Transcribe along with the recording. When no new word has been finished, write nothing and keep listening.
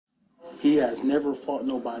He has never fought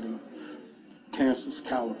nobody Terrence's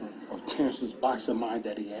caliber or Terrence's boxing mind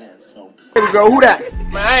that he has. So here we go. Who that?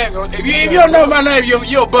 Man, I ain't gonna. If you don't know my name,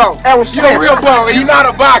 you're a bum. Errol Spence. You're a real bum, and you're not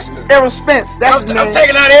a boxer. Errol Spence. That's his name. I'm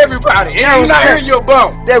taking out everybody. And you're not here, you're a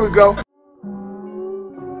bum. There we go.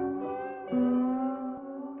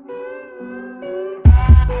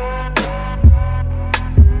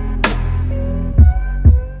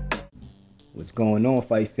 What's going on,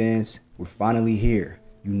 fight fans? We're finally here.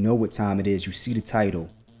 You know what time it is. You see the title.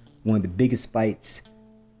 One of the biggest fights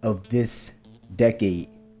of this decade.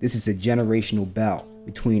 This is a generational bout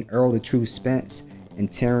between Errol the True Spence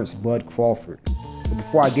and Terrence Bud Crawford. But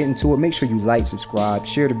before I get into it, make sure you like, subscribe,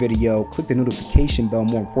 share the video, click the notification bell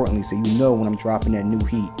more importantly so you know when I'm dropping that new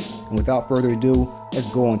heat. And without further ado, let's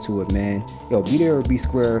go into it, man. Yo, be there or be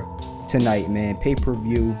square tonight, man.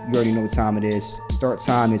 Pay-per-view, you already know what time it is. Start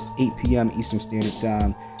time is 8 p.m. Eastern Standard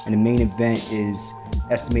Time, and the main event is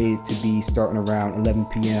estimated to be starting around 11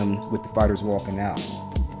 p.m. with the fighters walking out.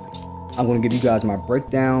 I'm going to give you guys my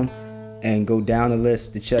breakdown and go down the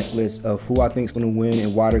list, the checklist of who I think is going to win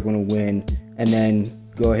and why they're going to win, and then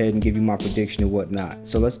go ahead and give you my prediction and whatnot.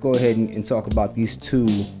 So let's go ahead and talk about these two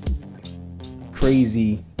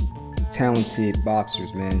crazy, talented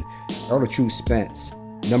boxers, man. Errol the True Spence,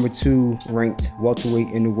 #2 ranked welterweight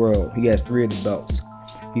in the world. He has 3 of the belts.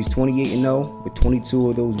 He's 28-0 with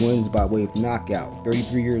 22 of those wins by way of knockout.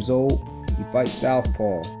 33 years old. He fights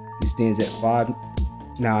southpaw. He stands at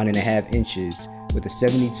 5'9.5" inches with a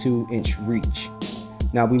 72-inch reach.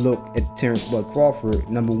 Now we look at Terrence Bud Crawford,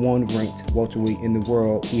 #1 ranked welterweight in the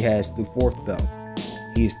world. He has the 4th belt.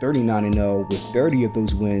 He is 39-0 with 30 of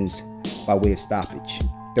those wins by way of stoppage.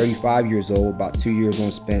 35 years old, about 2 years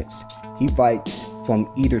on Spence. He fights from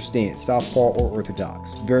either stance, southpaw or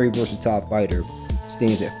orthodox. Very versatile fighter.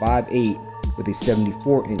 Stands at 5'8" with a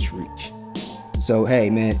 74-inch reach. So hey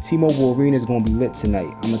man, T-Mobile Arena is going to be lit tonight.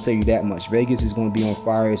 I'm going to tell you that much. Vegas is going to be on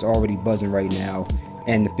fire. It's already buzzing right now.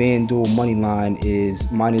 And the FanDuel money line is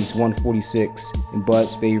 -146 in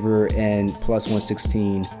Bud's favor and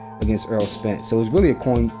 +116 against Errol Spence. So it's really a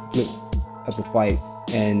coin flip of the fight,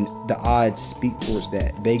 and the odds speak towards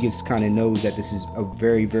that. Vegas kind of knows that this is a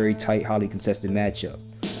very, very tight, highly contested matchup.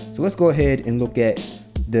 So let's go ahead and look at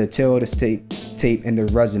the tail of this tape and their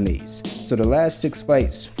resumes. So the last 6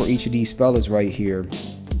 fights for each of these fellas right here,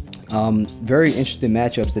 very interesting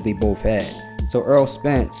matchups that they both had. So Errol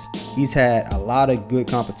Spence, he's had a lot of good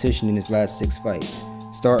competition in his last 6 fights.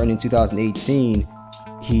 Starting in 2018,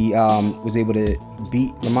 he was able to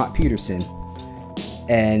beat Lamont Peterson,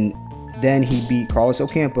 and then he beat Carlos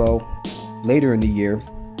Ocampo later in the year,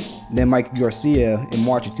 then Mike Garcia in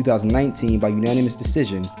March of 2019 by unanimous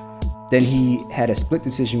decision. Then he had a split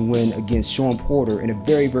decision win against Sean Porter in a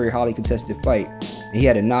very, very highly contested fight. And he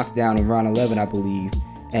had a knockdown in round 11, I believe,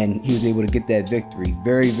 and he was able to get that victory.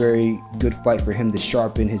 Very, very good fight for him to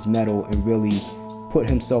sharpen his mettle and really put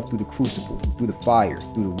himself through the crucible, through the fire,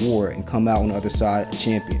 through the war, and come out on the other side a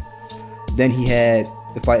champion. Then he had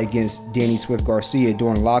the fight against Danny Swift Garcia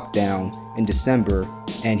during lockdown in December,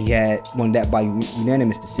 and he had won that by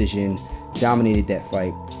unanimous decision, dominated that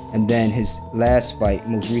fight. And then his last fight,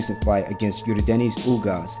 most recent fight against Yordenis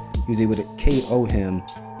Ugas, he was able to KO him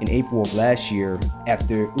in April of last year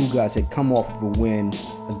after Ugas had come off of a win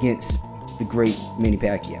against the great Manny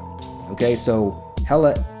Pacquiao. Okay, so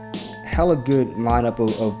hella good lineup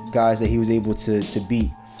of guys that he was able to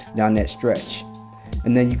beat down that stretch.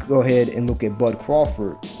 And then you go ahead and look at Bud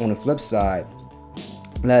Crawford on the flip side.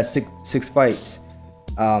 Last six fights.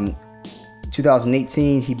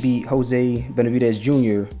 2018, he beat Jose Benavidez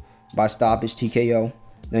Jr. by stoppage, TKO.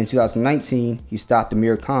 Then in 2019, he stopped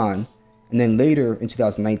Amir Khan. And then later in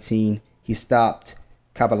 2019, he stopped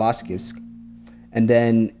Kavalaskis. And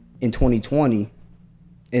then in 2020,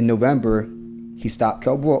 in November, he stopped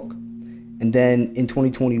Kell Brook. And then in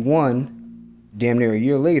 2021, damn near a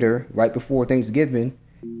year later, right before Thanksgiving,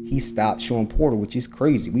 he stopped Sean Porter, which is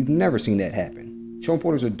crazy. We've never seen that happen. Sean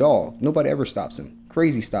Porter's a dog. Nobody ever stops him.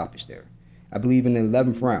 Crazy stoppage there. I believe in the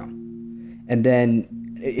 11th round. And then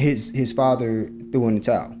his father threw in the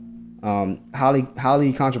towel.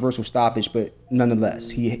 Highly controversial stoppage, but nonetheless,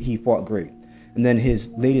 he fought great. And then his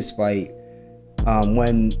latest fight,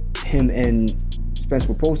 when him and Spence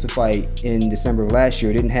were supposed to fight in December of last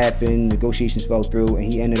year, it didn't happen. Negotiations fell through, and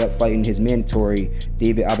he ended up fighting his mandatory,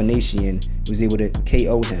 David Abanasian. Was able to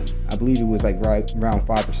KO him. I believe it was like right round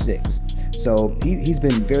 5 or 6. So he's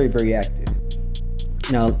been very, very active.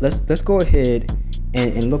 Now let's go ahead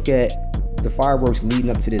and look at the fireworks leading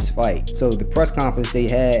up to this fight. So the press conference they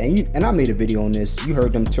had, and I made a video on this. You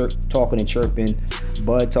heard them talking and chirping.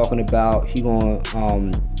 Bud talking about he gonna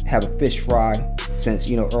have a fish fry since,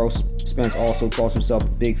 you know, Errol Spence also calls himself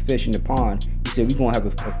the big fish in the pond, he said, we're going to have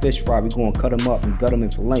a fish fry. We're going to cut him up and gut him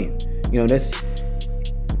and fillet him. You know,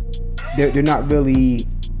 they're not really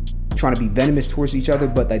trying to be venomous towards each other,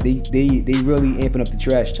 but like they really amping up the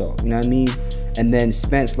trash talk. You know what I mean? And then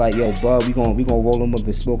Spence like, yo, bud, we gonna roll him up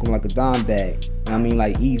and smoke him like a dime bag. You know what I mean?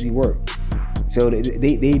 Like, easy work. So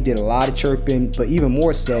they did a lot of chirping, but even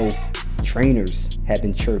more so, trainers have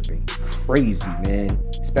been chirping. Crazy, man.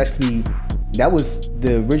 Especially, that was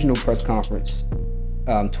the original press conference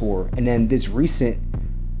tour. And then this recent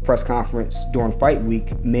press conference during fight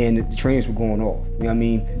week, man, the trainers were going off. You know what I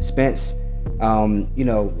mean? Spence, you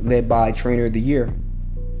know, led by trainer of the year.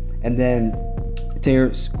 And then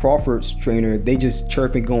Terrence Crawford's trainer, they just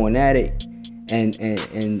chirping, going at it.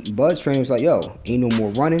 And Bud's trainer was like, yo, ain't no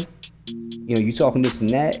more running. You know, you talking this and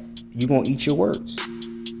that, you gonna eat your words.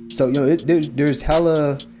 So, you know, there's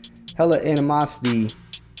hella animosity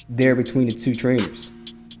there between the two trainers.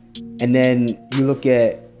 And then you look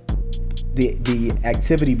at the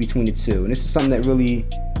activity between the two, and this is something that really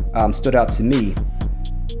stood out to me.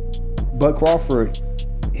 Bud Crawford,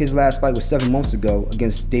 his last fight was 7 months ago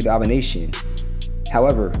against David Albanesian.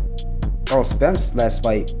 However, Errol Spence's last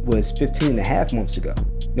fight was 15.5 months ago.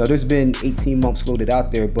 You know, there's been 18 months floated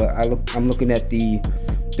out there, but I'm looking at the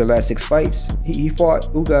last 6 fights. He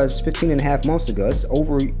fought Ugas 15.5 months ago. That's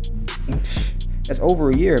over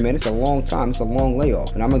a year, man. It's a long time. It's a long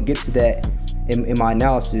layoff, and I'm gonna get to that in my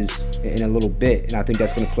analysis in a little bit, and I think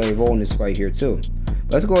that's gonna play a role in this fight here too.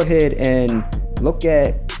 But let's go ahead and look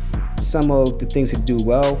at some of the things that do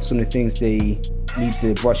well, some of the things they need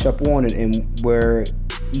to brush up on, and where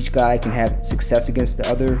each guy can have success against the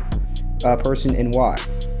other person and why.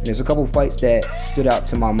 And there's a couple fights that stood out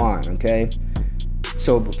to my mind, okay?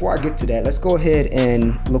 So before I get to that, let's go ahead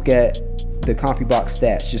and look at the CompuBox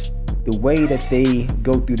stats, just the way that they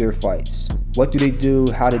go through their fights. What do they do?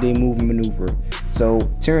 How do they move and maneuver? So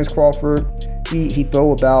Terrence Crawford, he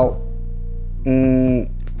throw about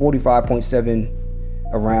 45.7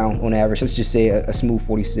 around on average. Let's just say a smooth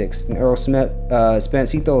 46. And Errol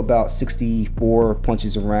Spence, he throw about 64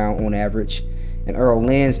 punches around on average. And Errol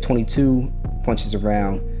lands 22 punches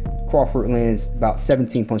around. Crawford lands about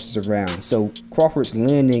 17 punches around. So Crawford's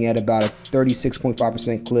landing at about a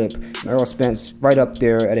 36.5% clip. And Errol Spence right up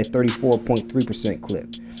there at a 34.3%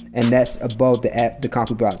 clip. And that's above the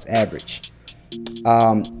CompuBox average.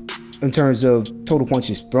 In terms of total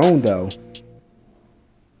punches thrown though,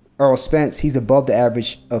 Errol Spence, he's above the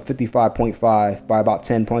average of 55.5 by about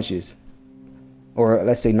 10 punches. Or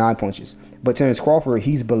let's say 9 punches. But Terrence Crawford,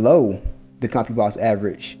 he's below the CompuBox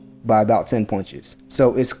average by about 10 punches.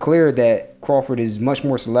 So it's clear that Crawford is much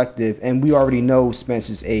more selective, and we already know Spence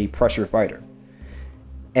is a pressure fighter.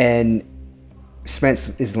 And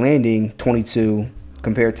Spence is landing 22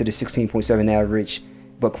 compared to the 16.7 average,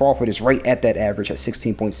 but Crawford is right at that average at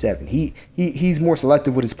 16.7. He's more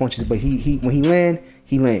selective with his punches, but when he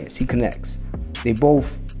lands, he connects. They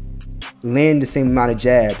both land the same amount of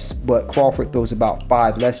jabs, but Crawford throws about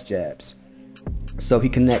 5 less jabs. So he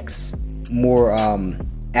connects more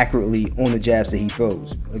accurately on the jabs that he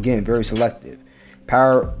throws. Again, very selective.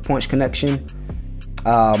 Power punch connection.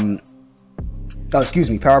 Power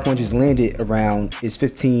punches landed around is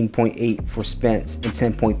 15.8 for Spence and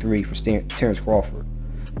 10.3 for Terrence Crawford.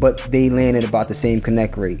 But they land at about the same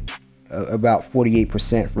connect rate, about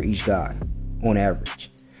 48% for each guy on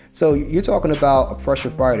average. So you're talking about a pressure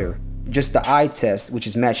fighter. Just the eye test, which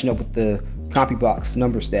is matching up with the CompuBox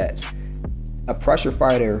number stats. A pressure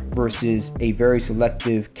fighter versus a very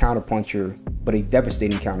selective counterpuncher, but a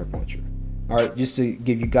devastating counterpuncher. All right, just to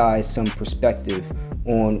give you guys some perspective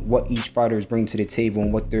on what each fighter is bringing to the table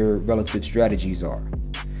and what their relative strategies are.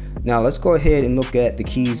 Now let's go ahead and look at the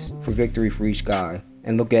keys for victory for each guy,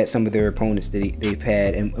 and look at some of their opponents that they've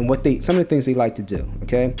had, and some of the things they like to do.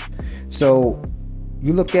 Okay, so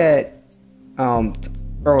you look at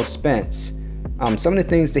Errol Spence. Some of the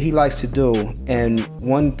things that he likes to do, and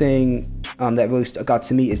one thing that really stuck out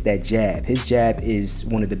to me is that jab. His jab is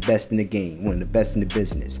one of the best in the game, one of the best in the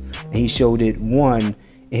business. And he showed it, in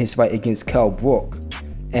his fight against Kell Brook.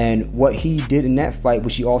 And what he did in that fight,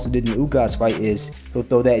 which he also did in the Ugas fight, is he'll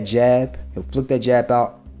throw that jab, he'll flick that jab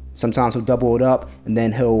out, sometimes he'll double it up, and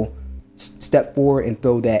then he'll step forward and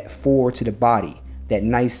throw that forward to the body. That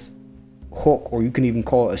nice hook, or you can even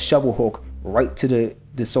call it a shovel hook, right to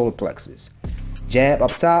the solar plexus. Jab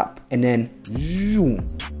up top, and then zoom,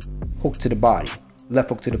 hook to the body, left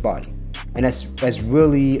hook to the body. And that's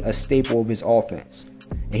really a staple of his offense.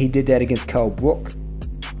 And he did that against Kell Brook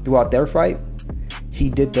throughout their fight. He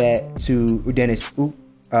did that to Dennis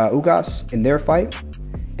Ugas in their fight.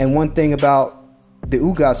 And one thing about the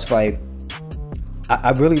Ugas fight,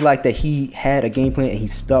 I really like that he had a game plan and he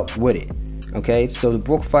stuck with it. Okay, so the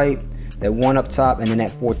Brook fight, that one up top and then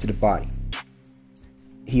that 4 to the body.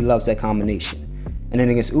 He loves that combination. And then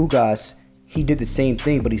against Ugas, he did the same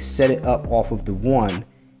thing, but he set it up off of the 1.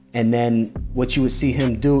 And then what you would see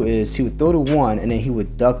him do is he would throw the 1 and then he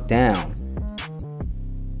would duck down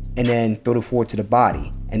and then throw the 4 to the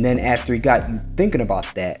body. And then after he got you thinking about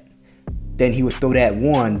that, then he would throw that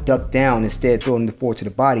 1, duck down, instead of throwing the 4 to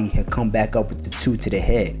the body, he'd come back up with the 2 to the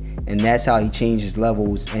head. And that's how he changes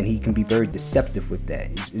levels, and he can be very deceptive with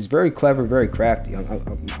that. He's very clever, very crafty.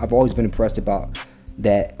 I've always been impressed about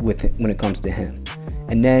that when it comes to him.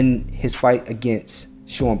 And then his fight against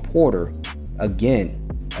Shawn Porter, again.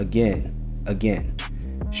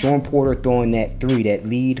 Shawn Porter throwing that 3, that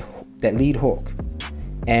lead hook.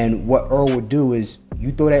 And what Errol would do is,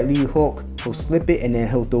 you throw that lead hook, he'll slip it, and then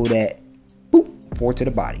he'll throw that 4 to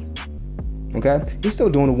the body. Okay, he's still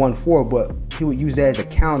doing the 1-4, but he would use that as a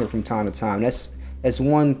counter from time to time. That's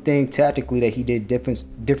one thing tactically that he did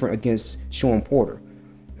different against Shawn Porter,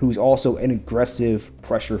 who's also an aggressive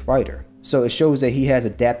pressure fighter. So it shows that he has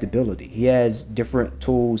adaptability. He has different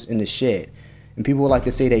tools in the shed. And people would like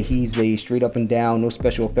to say that he's a straight up and down, no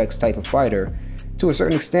special effects type of fighter. To a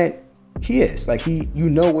certain extent, he is. Like, you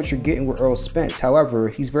know what you're getting with Errol Spence. However,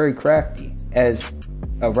 he's very crafty, as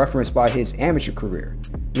referenced by his amateur career.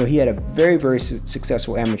 You know, he had a very, very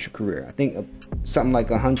successful amateur career. I think something like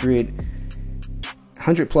 100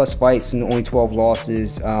 plus fights and only 12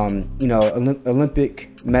 losses. You know,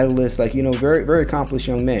 Olympic medalist, like, you know, very, very accomplished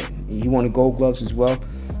young man. He won the Gold Gloves as well.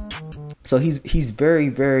 So he's very,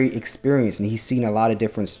 very experienced, and he's seen a lot of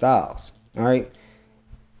different styles. All right.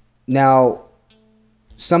 Now,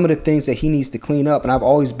 some of the things that he needs to clean up, and I've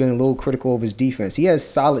always been a little critical of his defense. He has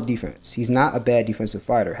solid defense. He's not a bad defensive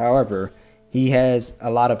fighter. However, he has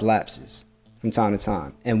a lot of lapses from time to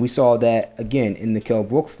time. And we saw that again in the Kell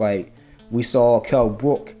Brook fight. We saw Kell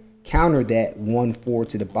Brook counter that 1-4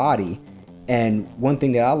 to the body. And one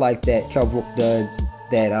thing that I like that Kell Brook does,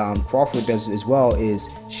 that Crawford does as well, is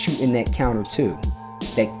shooting that counter too.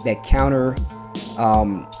 That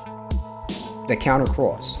counter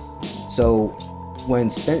cross. So when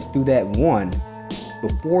Spence threw that 1,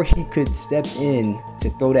 before he could step in to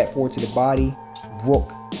throw that 4 to the body,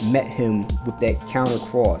 Brook met him with that counter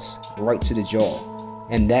cross right to the jaw.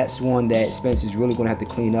 And that's one that Spence is really going to have to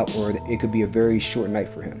clean up, or it could be a very short night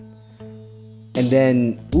for him. And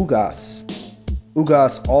then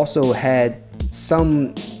Ugas also had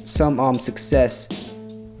some success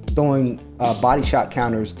throwing body shot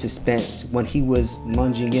counters to Spence when he was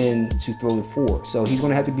lunging in to throw the 4. So he's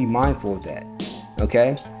going to have to be mindful of that.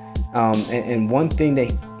 Okay, and one thing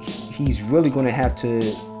that he's really going to have to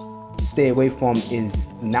stay away from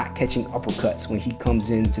is not catching uppercuts when he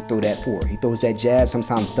comes in to throw that 4. He throws that jab,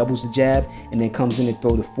 sometimes doubles the jab, and then comes in to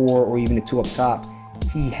throw the 4 or even the 2 up top.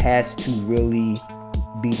 He has to really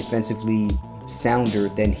be defensively sounder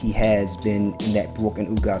than he has been in that Brook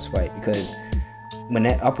and Ugas fight, because when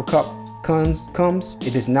that uppercut comes,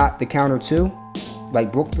 if it's not the counter 2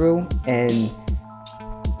 like Brook threw, and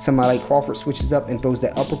somebody like Crawford switches up and throws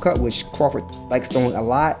that uppercut, which Crawford likes throwing a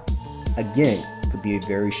lot, again, could be a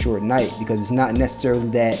very short night, because it's not necessarily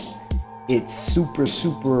that it's super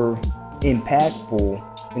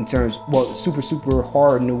impactful in terms, well, super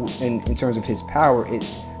hard in terms of his power.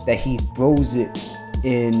 It's that he throws it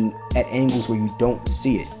in at angles where you don't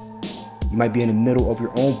see it. You might be in the middle of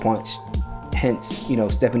your own punch, hence, you know,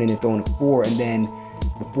 stepping in and throwing a 4, and then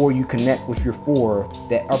before you connect with your 4,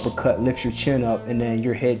 that uppercut lifts your chin up, and then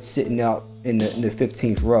your head sitting out in the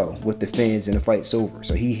 15th row with the fins, and the fight's over.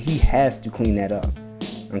 So he has to clean that up.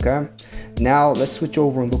 Okay, now let's switch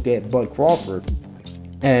over and look at Bud Crawford.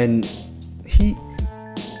 And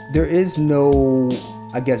there is no,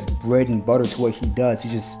 I guess, bread and butter to what he does.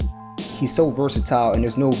 He's so versatile, and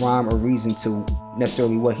there's no rhyme or reason to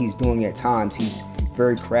necessarily what he's doing at times. He's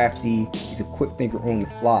very crafty. He's a quick thinker on the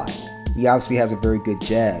fly. He obviously has a very good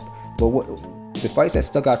jab, but the fights that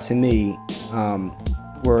stuck out to me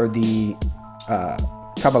were the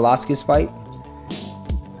Kavaliauskas fight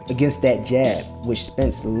against that jab, which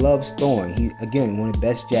Spence loves throwing. He, again, one of the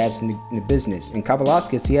best jabs in the business. And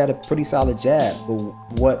Kavaliauskas, he had a pretty solid jab, but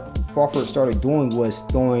what Crawford started doing was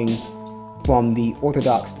throwing from the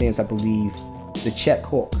orthodox stance, I believe, the check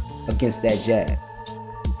hook against that jab.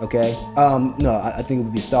 Okay, no, I think it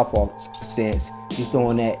would be a southpaw stance. He's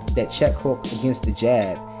throwing that check hook against the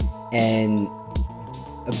jab, and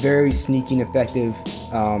a very sneaky and effective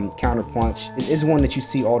counter punch. It is one that you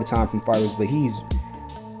see all the time from fighters, but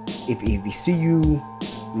if you see you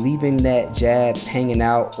leaving that jab hanging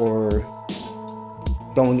out or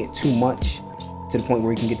throwing it too much to the point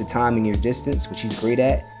where he can get the timing and your distance, which he's great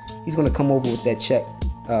at, he's going to come over with that check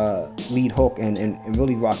lead hook and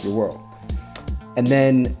really rock your world. And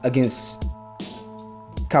then against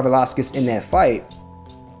Kavaliauskas in that fight,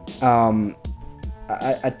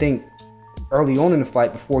 I think early on in the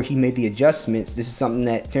fight, before he made the adjustments, this is something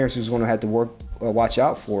that Terrence was going to have to watch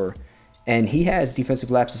out for. And he has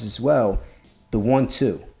defensive lapses as well. The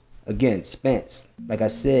 1-2. Again, Spence, like I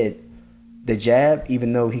said, the jab,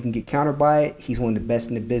 even though he can get countered by it, he's one of the best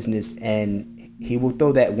in the business, and he will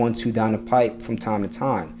throw that 1-2 down the pipe from time to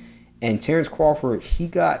time. And Terrence Crawford, he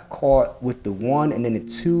got caught with the 1, and then the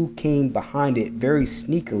 2 came behind it very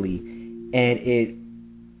sneakily, and it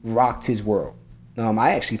rocked his world.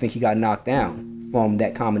 I actually think he got knocked down from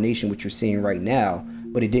that combination, which you're seeing right now,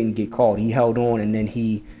 but it didn't get called. He held on, and then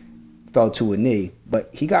he fell to a knee,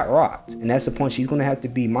 but he got rocked, and that's a punch he's going to have to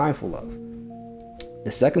be mindful of.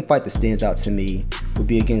 The second fight that stands out to me would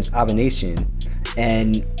be against Avanesian,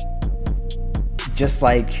 and just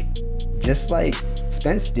like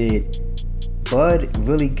Spence did, Bud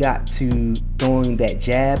really got to throwing that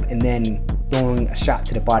jab and then throwing a shot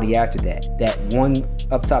to the body after that. That 1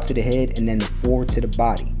 up top to the head and then the 4 to the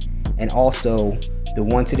body, and also the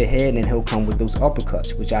 1 to the head, and then he'll come with those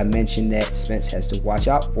uppercuts, which I mentioned that Spence has to watch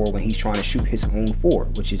out for when he's trying to shoot his own 4,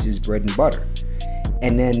 which is his bread and butter.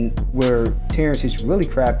 And then where Terrence is really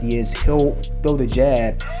crafty is he'll throw the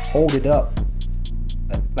jab, hold it up,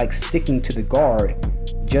 like sticking to the guard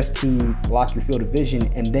just to block your field of vision,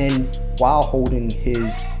 and then while holding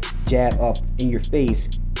his jab up in your face,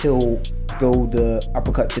 he'll throw the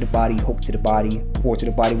uppercut to the body, hook to the body, 4 to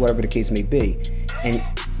the body, whatever the case may be. And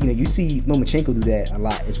you see Lomachenko do that a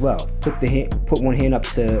lot as well. Put one hand up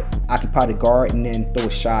to occupy the guard and then throw a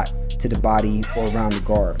shot to the body or around the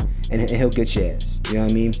guard, and he'll get your ass. You know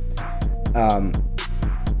what I mean?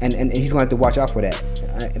 And he's gonna have to watch out for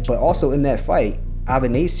that. But also in that fight,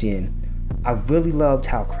 Avanesian, I really loved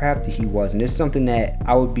how crafty he was, and it's something that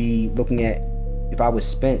I would be looking at if I was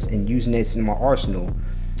Spence and using this in my arsenal.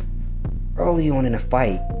 Early on in the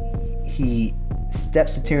fight, he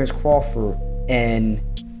steps to Terrence Crawford, and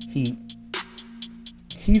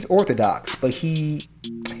he's orthodox, but he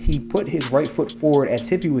put his right foot forward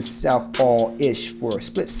as if he was southpaw-ish for a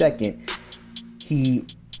split second. He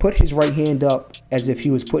put his right hand up as if he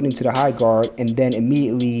was putting into the high guard, and then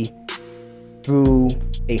immediately threw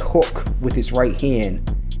a hook with his right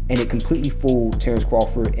hand, and it completely fooled Terrence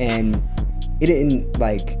Crawford, and it didn't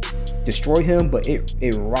like destroy him, but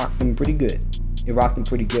it rocked him pretty good. It rocked him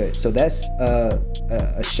pretty good. So that's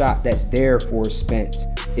a shot that's there for Spence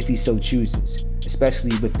if he so chooses,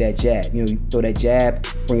 especially with that jab. You throw that jab,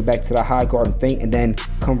 bring it back to the high guard and feint, and then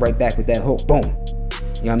come right back with that hook. Boom. You know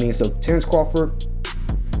what I mean? So Terrence Crawford,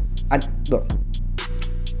 look,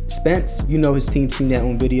 Spence, his team's seen that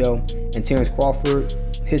on video, and Terrence Crawford,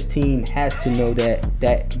 his team has to know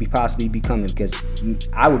that could possibly be coming, because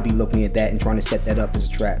I would be looking at that and trying to set that up as a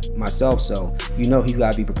trap myself. So he's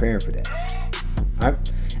got to be preparing for that. All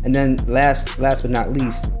right, and then last but not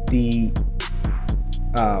least, the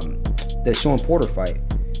Sean Porter fight,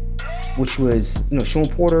 which was Sean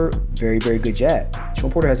Porter, very good jab.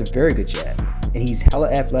 Sean Porter has a very good jab, and he's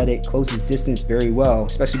hella athletic, closes distance very well,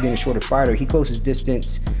 especially being a shorter fighter. He closes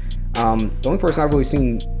distance. The only person I've really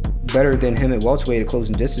seen better than him at welterweight at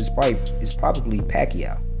closing distance is probably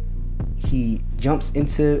Pacquiao. He jumps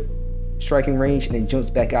into striking range and then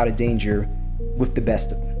jumps back out of danger with the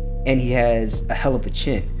best of them, and he has a hell of a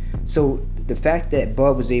chin. So the fact that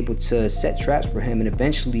Bud was able to set traps for him and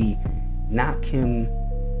eventually knock him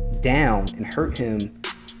down and hurt him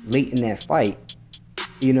late in that fight,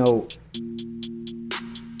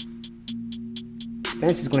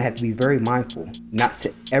 Spence is going to have to be very mindful not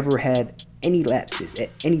to ever have any lapses at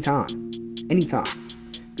any time.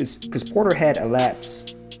 Because Porter had a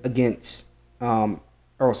lapse against Errol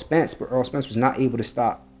Spence, but Errol Spence was not able to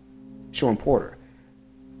stop Sean Porter.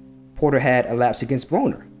 Porter had a lapse against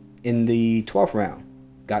Broner in the 12th round,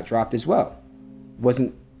 got dropped as well. He was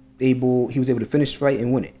able to finish the fight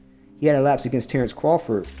and win it. He had a lapse against Terrence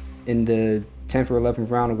Crawford in the 10th or 11th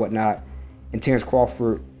round or whatnot, and Terrence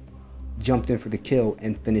Crawford jumped in for the kill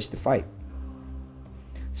and finished the fight.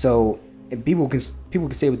 So people can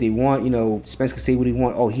say what they want. Spence can say what he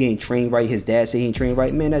want. Oh, he ain't trained right. His dad said he ain't trained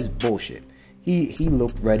right. Man, that's bullshit. He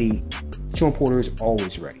looked ready. Sean Porter is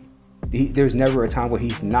always ready. There's never a time where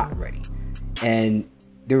he's not ready. And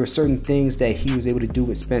there were certain things that he was able to do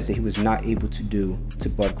with Spence that he was not able to do to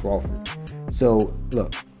Bud Crawford. So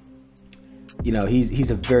look,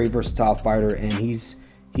 he's a very versatile fighter, and he's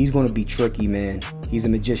going to be tricky, man. He's a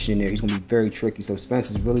magician there. He's going to be very tricky. So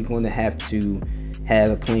Spence is really going to have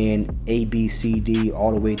a plan A, B, C, D,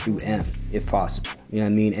 all the way through M. if possible. You know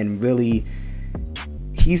what I mean? And really,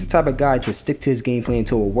 he's the type of guy to stick to his game plan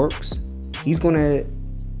until it works. He's going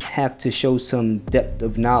to have to show some depth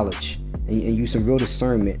of knowledge and use some real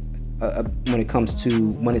discernment when it comes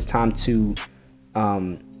to when it's time to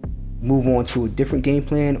move on to a different game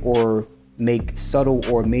plan or make subtle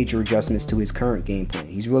or major adjustments to his current game plan.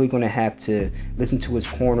 He's really going to have to listen to his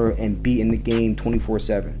corner and be in the game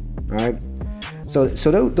 24/7. All right. So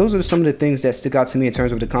those are some of the things that stick out to me in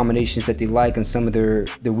terms of the combinations that they like and some of their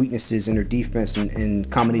weaknesses in their defense and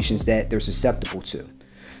combinations that they're susceptible to.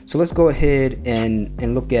 So let's go ahead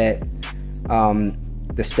and look at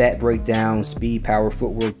the stat breakdown: speed, power,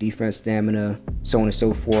 footwork, defense, stamina, so on and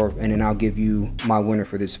so forth. And then I'll give you my winner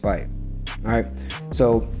for this fight. All right.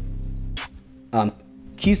 So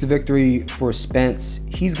keys to victory for Spence: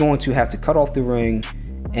 he's going to have to cut off the ring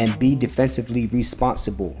and be defensively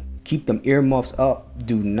responsible. Keep them earmuffs up.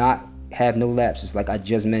 Do not have no lapses, like I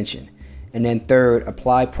just mentioned. And then third,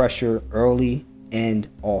 apply pressure early and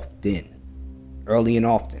often. Early and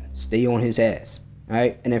often. Stay on his ass. All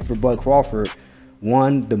right. And then for Bud Crawford,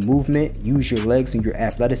 1, the movement. Use your legs and your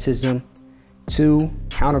athleticism. 2,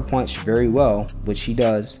 counterpunch very well, which he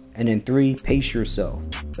does. And then 3, pace yourself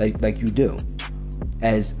like you do,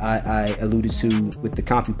 as I alluded to with the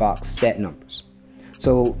CompuBox stat numbers.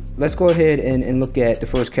 So let's go ahead and look at the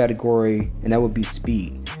first category, and that would be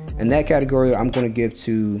speed. And that category I'm going to give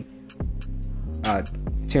to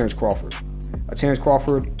Terrence Crawford. Terrence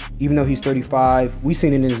Crawford, even though he's 35, we've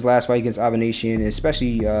seen it in his last fight against Avanasian,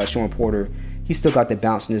 especially Sean Porter. He's still got the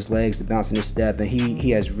bounce in his legs, the bounce in his step, and he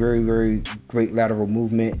has very, very great lateral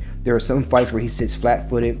movement. There are some fights where he sits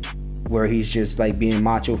flat-footed, where he's just like being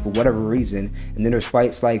macho for whatever reason. And then there's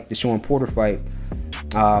fights like the Sean Porter fight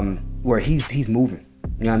where he's moving.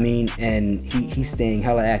 You know what I mean? And he's staying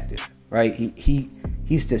hella active, right?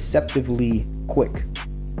 He's deceptively quick,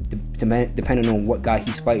 depending on what guy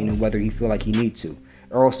he's fighting and whether he feel like he needs to.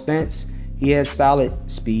 Errol Spence, he has solid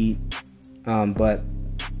speed, but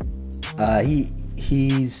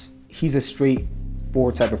he's a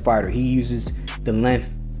straightforward type of fighter. He uses the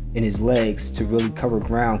length in his legs to really cover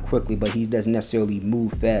ground quickly, but he doesn't necessarily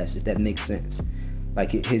move fast, if that makes sense.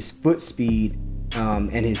 Like his foot speed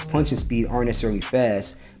and his punching speed aren't necessarily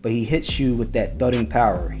fast, but he hits you with that thudding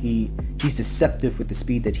power. He's deceptive with the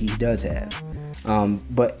speed that he does have.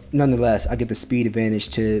 But nonetheless, I give the speed advantage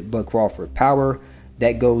to Bud Crawford. Power,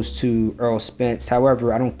 that goes to Errol Spence.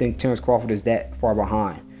 However, I don't think Terrence Crawford is that far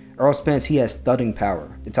behind. Errol Spence, he has thudding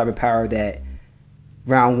power, the type of power that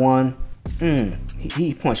round 1,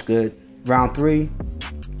 he punched good. Round 3,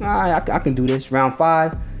 I can do this. Round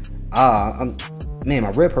 5, man, my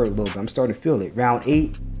rib hurt a little bit. I'm starting to feel it. Round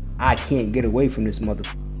 8, I can't get away from this mother.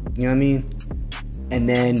 You know what I mean? And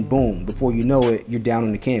then boom, before you know it, you're down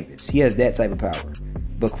on the canvas. He has that type of power.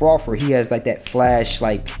 But Crawford, he has like that flash,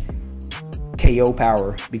 like KO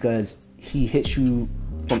power, because he hits you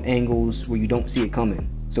from angles where you don't see it coming.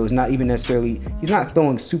 So it's not even necessarily, he's not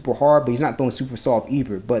throwing super hard, but he's not throwing super soft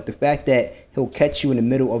either. But the fact that he'll catch you in the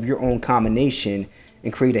middle of your own combination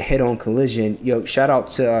and create a head-on collision. Yo, shout out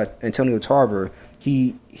to Antonio Tarver.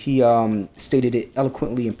 He stated it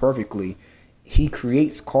eloquently and perfectly. He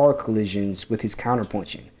creates car collisions with his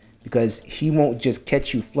counterpunching, because he won't just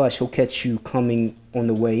catch you flush, he'll catch you coming on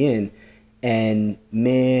the way in, and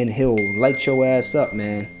man, he'll light your ass up,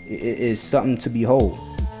 man. It is something to behold.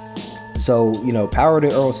 So, you know, power to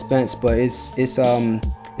Errol Spence, but it's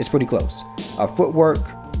pretty close. Footwork,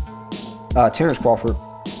 Terrence Crawford.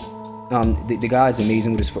 The guy's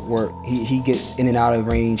amazing with his footwork. He gets in and out of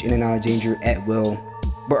range, in and out of danger at will.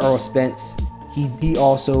 But Errol Spence, he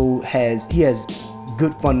also has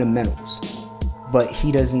good fundamentals, but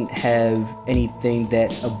he doesn't have anything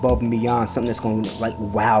that's above and beyond, something that's going to like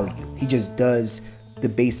wow you. He just does the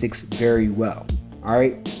basics very well. All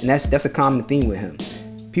right, and that's a common theme with him.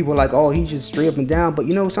 People are like, oh, he's just straight up and down, but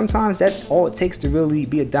you know, sometimes that's all it takes to really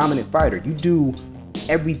be a dominant fighter. You do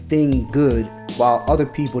everything good, while other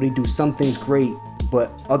people, they do some things great, but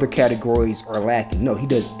other categories are lacking. No, he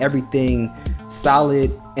does everything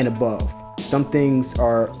solid and above. Some things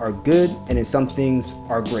are good, and then some things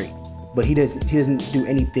are great, but he doesn't do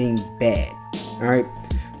anything bad. All right,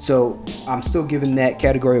 so I'm still giving that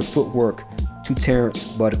category of footwork to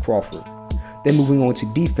Terrence Bud Crawford. Then moving on to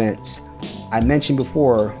defense, I mentioned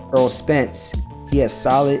before, Errol Spence, he has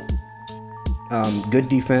solid, good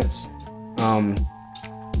defense,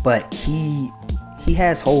 but he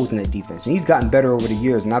has holes in that defense, and he's gotten better over the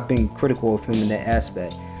years, and I've been critical of him in that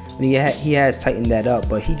aspect. And he has tightened that up,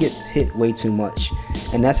 but he gets hit way too much,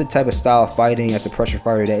 and that's the type of style of fighting as a pressure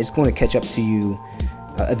fighter that is going to catch up to you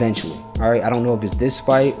eventually. All right, I don't know if it's this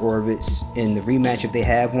fight or if it's in the rematch if they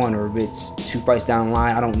have one, or if it's 2 fights down the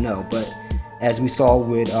line. I don't know. But as we saw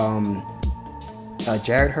with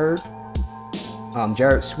Jared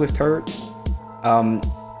Swift Hurd,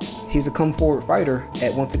 he's a come forward fighter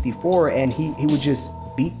at 154, and he would just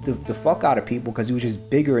beat the fuck out of people because he was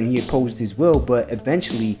just bigger and he opposed his will. But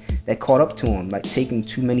eventually that caught up to him, like taking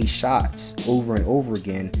too many shots over and over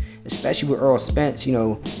again, especially with Errol Spence, you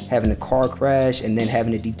know, having a car crash and then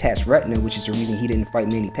having a detached retina, which is the reason he didn't fight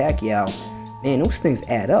Manny Pacquiao. Man, those things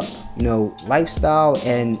add up. You know, lifestyle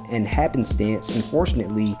and happenstance,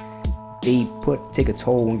 unfortunately, they take a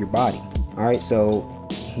toll on your body. All right, so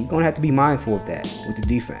he's gonna have to be mindful of that with the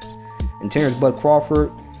defense. And Terrence Bud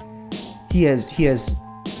Crawford, he has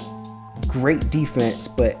great defense,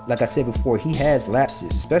 but like I said before, he has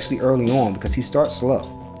lapses, especially early on, because he starts slow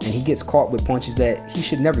and he gets caught with punches that he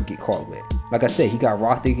should never get caught with. Like I said, he got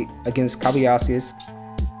rocked against Caballeros,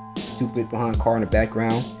 stupid behind car in the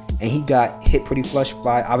background, and he got hit pretty flush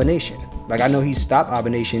by Abomination. Like, I know he stopped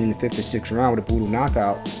Abomination in the 5th or 6th round with a brutal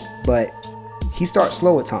knockout, but he starts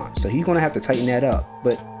slow at times, so he's gonna have to tighten that up.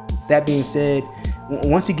 But that being said,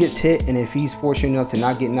 once he gets hit, and if he's fortunate enough to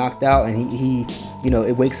not get knocked out, and he you know,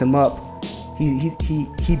 it wakes him up,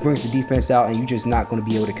 he brings the defense out, and you're just not going to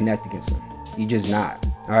be able to connect against him. You're just not.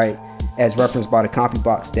 All right, as referenced by the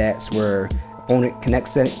CompuBox stats, where opponent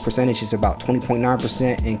connect percentage is about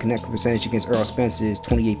 20.9%, and connect percentage against Errol Spence is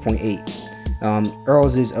 28.8.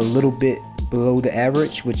 Errol's is a little bit below the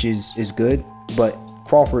average, which is good, but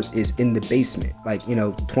Crawford's is in the basement, like, you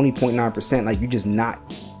know, 20.9%. Like, you're just not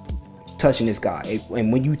touching this guy,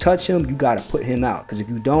 and when you touch him, you got to put him out, because if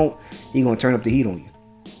you don't, he's gonna turn up the heat on you.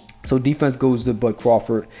 So defense goes to Bud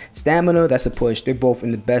Crawford. Stamina, that's a push. They're both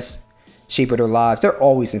in the best shape of their lives. They're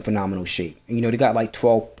always in phenomenal shape, and, you know, they got like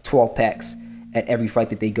 12 packs at every fight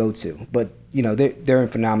that they go to, but, you know, they're in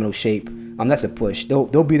phenomenal shape. That's a push.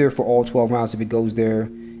 They'll be there for all 12 rounds if it goes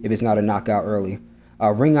there, if it's not a knockout early.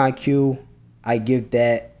 Ring IQ, I give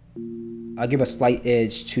a slight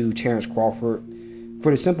edge to Terrence Crawford,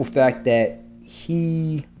 for the simple fact that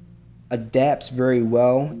he adapts very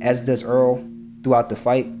well, as does Errol, throughout the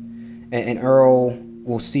fight. And Errol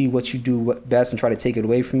will see what you do best and try to take it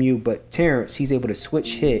away from you. But Terrence, he's able to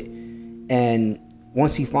switch hit, and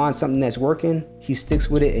once he finds something that's working, he sticks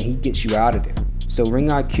with it and he gets you out of there. So ring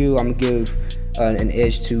IQ, I'm gonna give an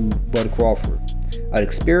edge to Bud Crawford.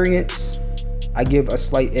 Experience, I give a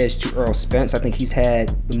slight edge to Errol Spence. I think he's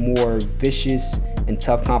had the more vicious and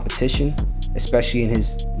tough competition, especially in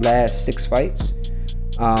his last 6 fights.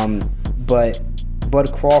 But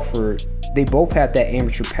Bud Crawford, they both had that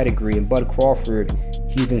amateur pedigree, and Bud Crawford,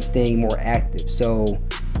 he's been staying more active. So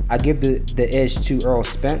I give the edge to Errol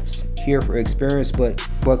Spence here for experience, but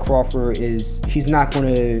Bud Crawford he's not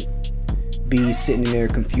going to be sitting there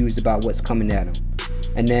confused about what's coming at him.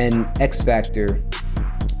 And then X Factor,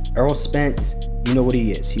 Errol Spence, you know what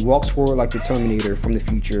he is. He walks forward like the Terminator from the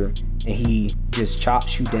future, and he just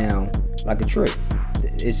chops you down like a trick.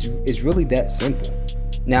 It's really that simple.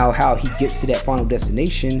 Now, how he gets to that final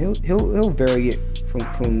destination, he'll vary it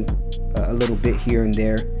from a little bit here and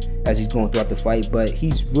there as he's going throughout the fight, but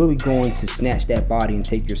he's really going to snatch that body and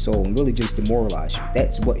take your soul and really just demoralize you.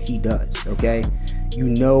 That's what he does, okay? You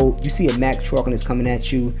know, you see a Mack truck and it's coming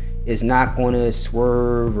at you, it's not going to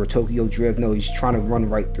swerve or Tokyo drift. No, he's trying to run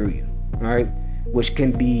right through you, all right? Which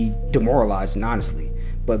can be demoralizing, honestly.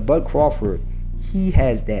 But Bud Crawford, he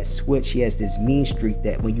has that switch. He has this mean streak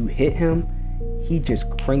that when you hit him, he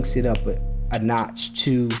just cranks it up a notch,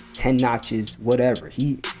 2, 10 notches, whatever.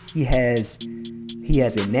 He has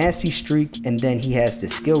a nasty streak, and then he has the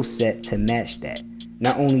skill set to match that.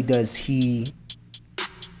 Not only does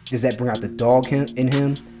that bring out the dog in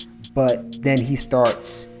him, but then he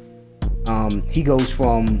starts, he goes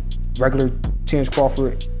from regular Terrence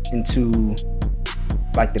Crawford into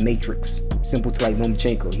like the Matrix, simple to like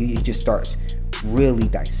Lomachenko. He just starts really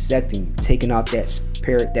dissecting you, taking out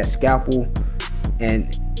that scalpel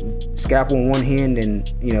in one hand,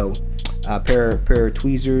 and, you know, pair of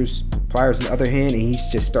tweezers, pliers in the other hand, and he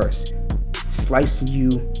just starts slicing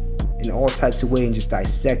you in all types of ways and just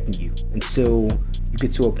dissecting you until you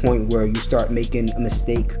get to a point where you start making a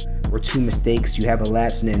mistake or 2 mistakes, you have a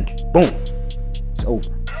lapse, and then boom, it's over.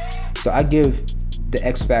 So I give the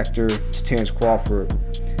X Factor to Terrence Crawford.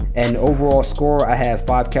 And overall score, I have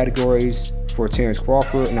 5 categories for Terrence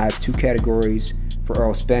Crawford, and I have 2 categories for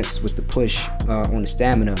Errol Spence with the push on the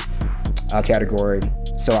stamina category.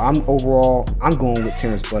 So I'm going with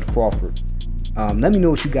Terrence Bud Crawford. Let me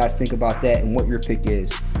know what you guys think about that and what your pick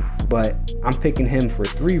is. But I'm picking him for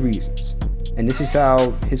 3 reasons. And this is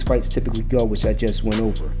how his fights typically go, which I just went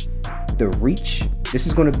over. The reach, this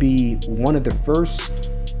is going to be one of the first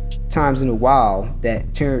times in a while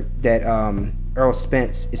that Errol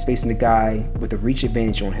Spence is facing a guy with a reach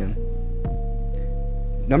advantage on him.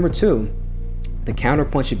 Number 2, the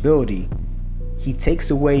counterpunch ability. He takes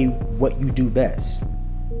away what you do best.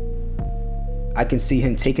 I can see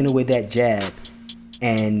him taking away that jab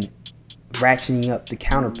and ratcheting up the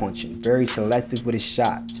counterpunching. Very selective with his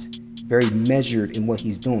shots. Very measured in what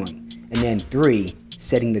he's doing. And then 3,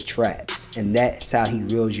 setting the traps. And that's how he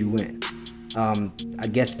reels you in. I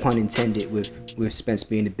guess pun intended with Spence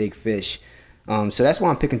being the big fish. So that's why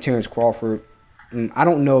I'm picking Terrence Crawford. I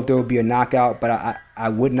don't know if there will be a knockout, but I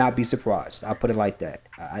would not be surprised. I'll put it like that.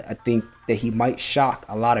 I think that he might shock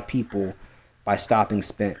a lot of people by stopping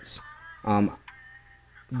Spence.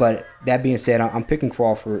 But that being said, I'm picking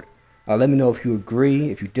Crawford. Let me know if you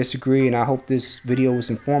agree, if you disagree, and I hope this video was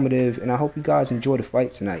informative, and I hope you guys enjoy the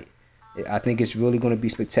fight tonight. I think it's really going to be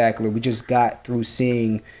spectacular. We just got through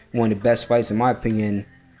seeing one of the best fights, in my opinion,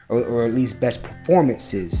 or at least best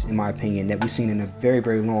performances, in my opinion, that we've seen in a very,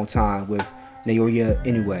 very long time with Naoya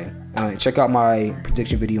Inoue. Check out my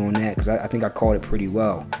prediction video on that, because I think I called it pretty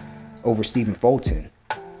well over Stephen Fulton.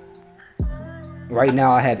 Right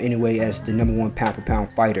now I have Inoue as the #1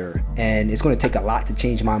 pound-for-pound fighter, and it's going to take a lot to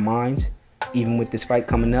change my mind, even with this fight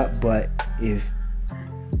coming up. But if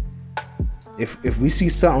we see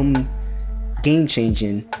something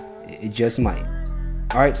game-changing, it just might.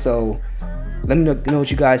 All right, so let me know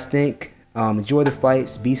what you guys think. Enjoy the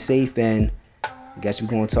fights, be safe, and I guess we're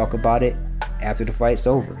going to talk about it after the fight's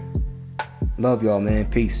over. Love y'all, man.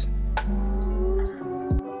 Peace.